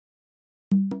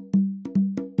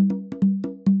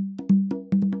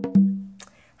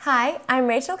Hi, I'm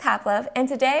Rachel Kaplove, and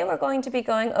today we're going to be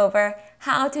going over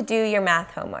how to do your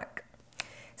math homework.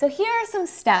 So here are some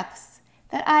steps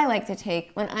that I like to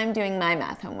take when I'm doing my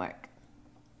math homework.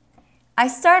 I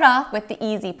start off with the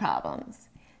easy problems.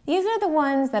 These are the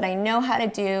ones that I know how to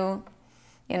do.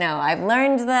 You know, I've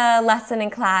learned the lesson in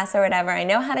class or whatever, I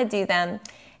know how to do them,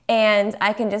 and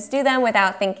I can just do them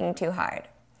without thinking too hard.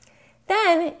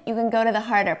 Then you can go to the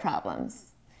harder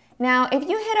problems. Now, if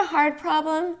you hit a hard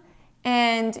problem,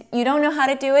 and you don't know how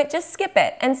to do it, just skip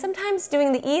it. And sometimes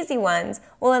doing the easy ones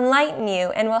will enlighten you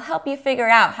and will help you figure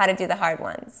out how to do the hard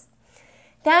ones.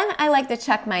 Then I like to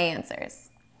check my answers.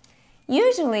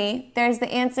 Usually there's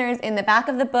the answers in the back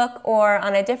of the book or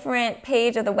on a different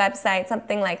page of the website,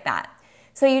 something like that.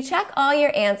 So you check all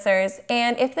your answers,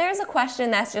 and if there's a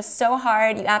question that's just so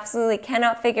hard you absolutely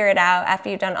cannot figure it out after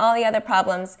you've done all the other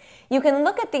problems, you can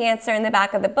look at the answer in the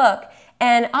back of the book,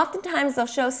 and oftentimes they'll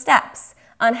show steps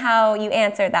on how you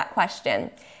answered that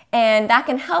question. And that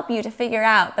can help you to figure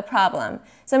out the problem.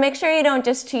 So make sure you don't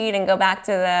just cheat and go back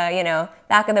to the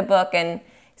back of the book and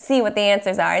see what the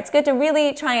answers are. It's good to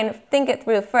really try and think it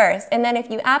through first, and then if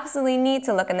you absolutely need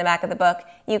to look in the back of the book,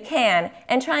 you can,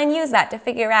 and try and use that to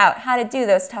figure out how to do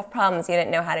those tough problems you didn't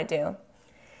know how to do.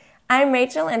 I'm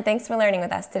Rachel, and thanks for learning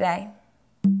with us today.